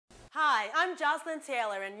Hi, I'm Jocelyn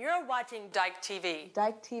Taylor, and you're watching Dyke TV.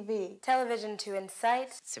 Dyke TV. Television to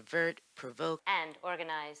incite, subvert, provoke, and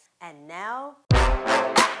organize. And now...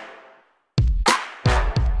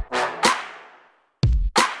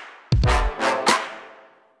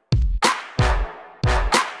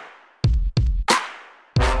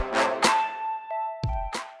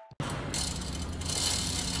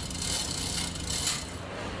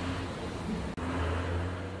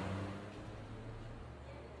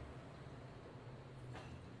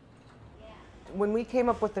 When we came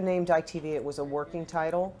up with the name Dyke TV, it was a working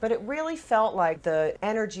title, but it really felt like the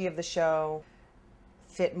energy of the show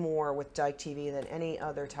fit more with Dyke TV than any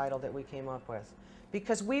other title that we came up with.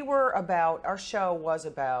 Because our show was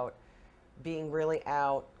about being really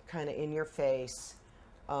out, kind of in your face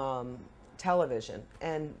television.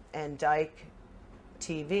 And Dyke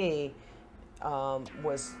TV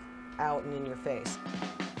was out and in your face.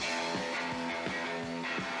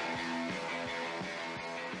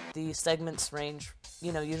 The segments range,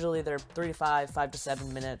 usually they're 3 to 5 to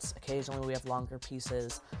 7 minutes. Occasionally we have longer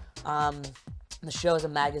pieces. The show is a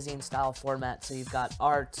magazine-style format, so you've got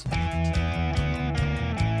art. You've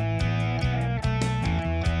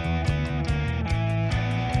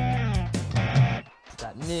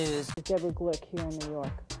got news. Deborah Glick here in New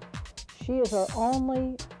York. She is our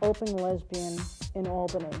only open lesbian in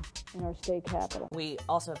Albany, in our state capital. We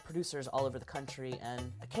also have producers all over the country,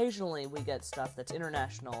 and occasionally we get stuff that's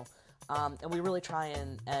international. And we really try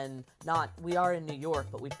we are in New York,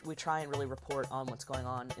 but we try and really report on what's going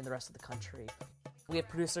on in the rest of the country. We have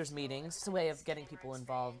producers meetings. It's a way of getting people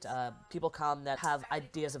involved. People come that have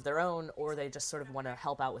ideas of their own, or they just sort of want to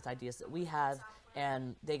help out with ideas that we have,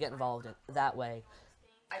 and they get involved that way.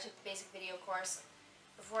 I took the basic video course.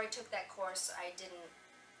 Before I took that course,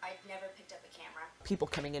 I'd never picked up a camera. People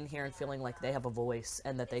coming in here and feeling like they have a voice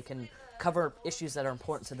and that they can cover issues that are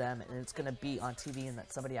important to them, and it's going to be on TV, and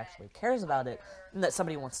that somebody actually cares about it, and that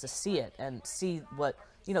somebody wants to see it and see what,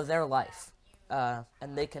 their life,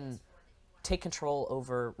 and they can take control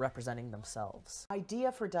over representing themselves.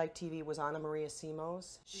 Idea for Dyke TV was Anna Maria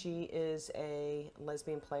Simos. She is a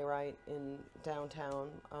lesbian playwright in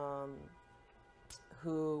downtown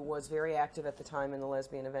who was very active at the time in the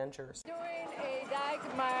Lesbian Avengers. Doing a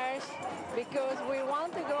Dyke March because we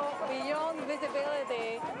want to go beyond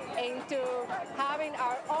visibility into having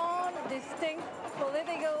our own distinct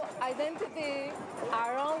political identity,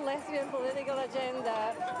 our own lesbian political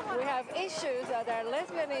agenda. We have issues that are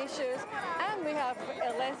lesbian issues, and we have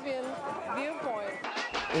a lesbian viewpoint.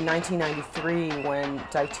 In 1993, when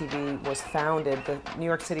Dyke TV was founded, New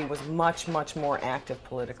York City was much, much more active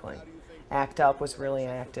politically. ACT UP was really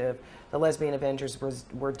active. The Lesbian Avengers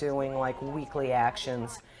were doing like weekly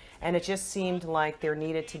actions. And it just seemed like there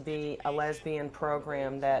needed to be a lesbian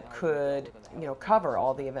program that could, cover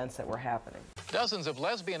all the events that were happening. Dozens of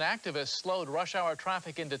lesbian activists slowed rush hour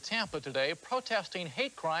traffic into Tampa today, protesting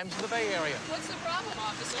hate crimes in the Bay Area. What's the problem,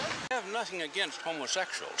 officer? I have nothing against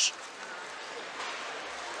homosexuals.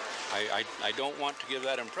 I don't want to give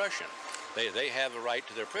that impression. They have a right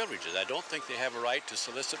to their privileges. I don't think they have a right to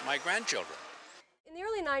solicit my grandchildren. In the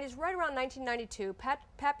early 90s, right around 1992,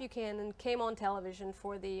 Pat Buchanan came on television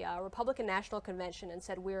for the Republican National Convention and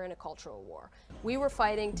said, we're in a cultural war. We were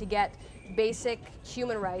fighting to get basic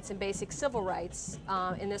human rights and basic civil rights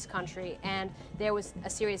in this country, and there was a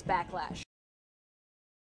serious backlash.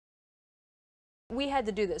 We had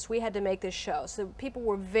to do this. We had to make this show. So people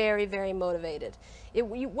were very, very motivated. It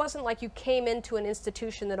wasn't like you came into an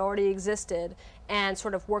institution that already existed and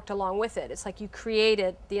sort of worked along with it. It's like you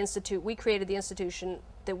created the institute. We created the institution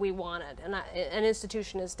that we wanted. And an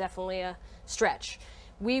institution is definitely a stretch.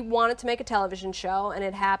 We wanted to make a television show, and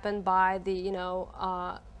it happened by the,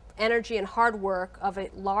 energy and hard work of a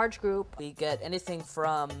large group. We get anything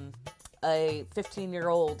from a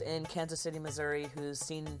 15-year-old in Kansas City, Missouri, who's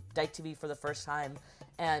seen Dyke TV for the first time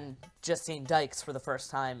and just seen Dykes for the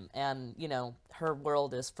first time, and her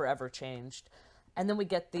world is forever changed. And then we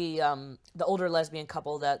get the older lesbian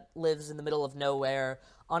couple that lives in the middle of nowhere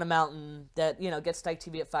on a mountain that gets Dyke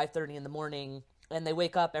TV at 5:30 in the morning, and they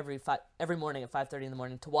wake up every morning at 5:30 in the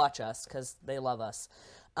morning to watch us because they love us.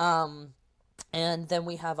 And then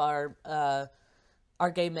we have our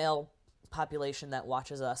gay male population that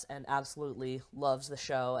watches us and absolutely loves the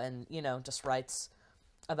show, and just writes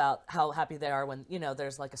about how happy they are when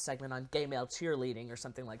there's like a segment on gay male cheerleading or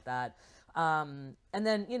something like that. And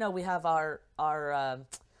then we have our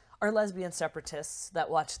lesbian separatists that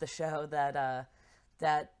watch the show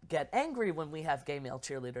that get angry when we have gay male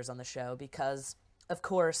cheerleaders on the show, because of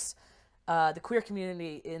course the queer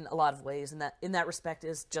community in a lot of ways in that respect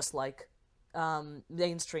is just like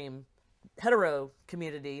mainstream hetero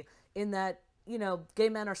community, in that, you know, gay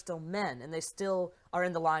men are still men, and they still are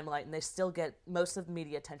in the limelight, and they still get, most of the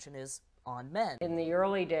media attention is on men. In the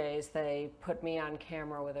early days, they put me on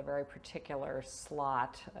camera with a very particular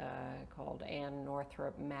slot called Ann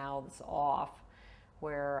Northrup Mouths Off,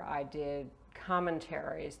 where I did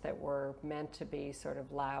commentaries that were meant to be sort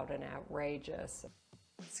of loud and outrageous.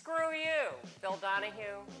 Screw you, Bill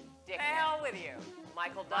Donahue. Dick the hell with you.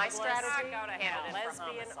 Michael Douglas. My strategy,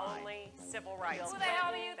 lesbian-only civil rights. Who the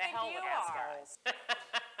hell do you think you are?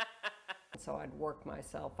 So I'd work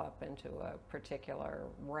myself up into a particular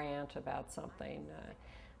rant about something.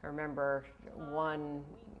 I remember one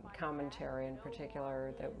commentary in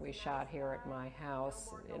particular that we shot here at my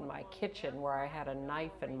house in my kitchen, where I had a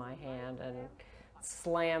knife in my hand and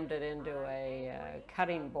slammed it into a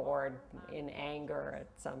cutting board in anger at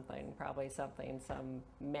something, probably something some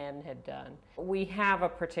men had done. We have a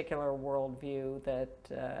particular worldview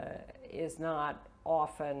that is not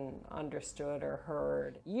often understood or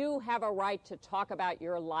heard. You have a right to talk about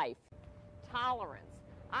your life. Tolerance.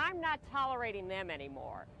 I'm not tolerating them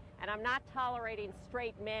anymore. And I'm not tolerating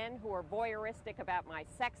straight men who are voyeuristic about my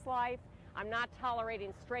sex life. I'm not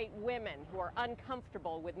tolerating straight women who are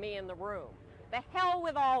uncomfortable with me in the room. The hell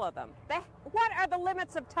with all of them. What are the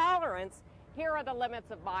limits of tolerance? Here are the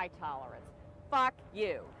limits of my tolerance. Fuck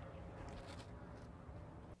you.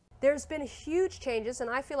 There's been huge changes, and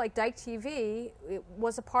I feel like Dyke TV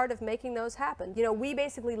was a part of making those happen. You know, we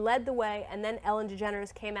basically led the way, and then Ellen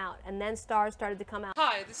DeGeneres came out, and then stars started to come out.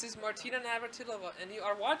 Hi, this is Martina Navratilova, and you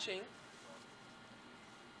are watching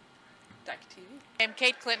Dyke TV. I'm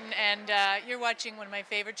Kate Clinton, and you're watching one of my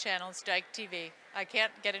favorite channels, Dyke TV. I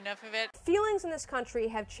can't get enough of it. Feelings in this country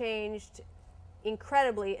have changed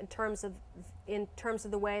incredibly in terms of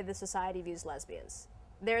the way the society views lesbians.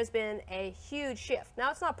 There's been a huge shift.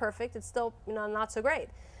 Now, it's not perfect. It's still, you know, not so great.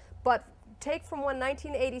 But take from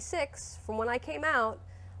 1986, from when I came out,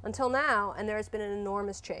 until now, and there has been an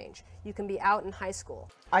enormous change. You can be out in high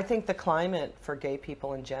school. I think the climate for gay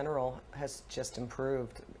people in general has just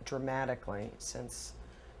improved dramatically since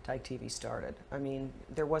Dyke TV started. I mean,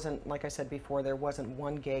 there wasn't, like I said before, there wasn't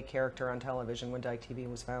one gay character on television when Dyke TV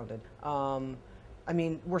was founded. I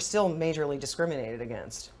mean, we're still majorly discriminated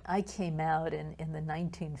against. I came out in the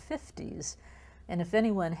 1950s, and if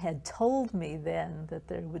anyone had told me then that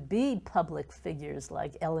there would be public figures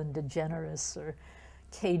like Ellen DeGeneres or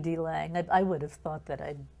K.D. Lang, I would have thought that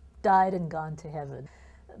I'd died and gone to heaven.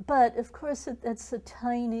 But of course, that's a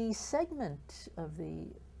tiny segment of the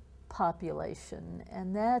population,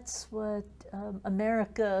 and that's what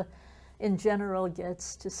America in general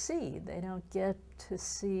gets to see. They don't get to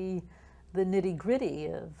see the nitty-gritty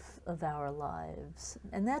of our lives.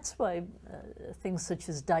 And that's why things such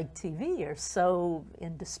as Dyke TV are so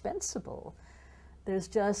indispensable. There's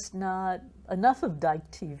just not enough of Dyke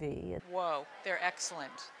TV. Whoa, they're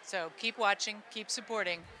excellent. So keep watching, keep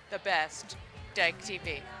supporting the best Dyke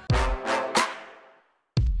TV.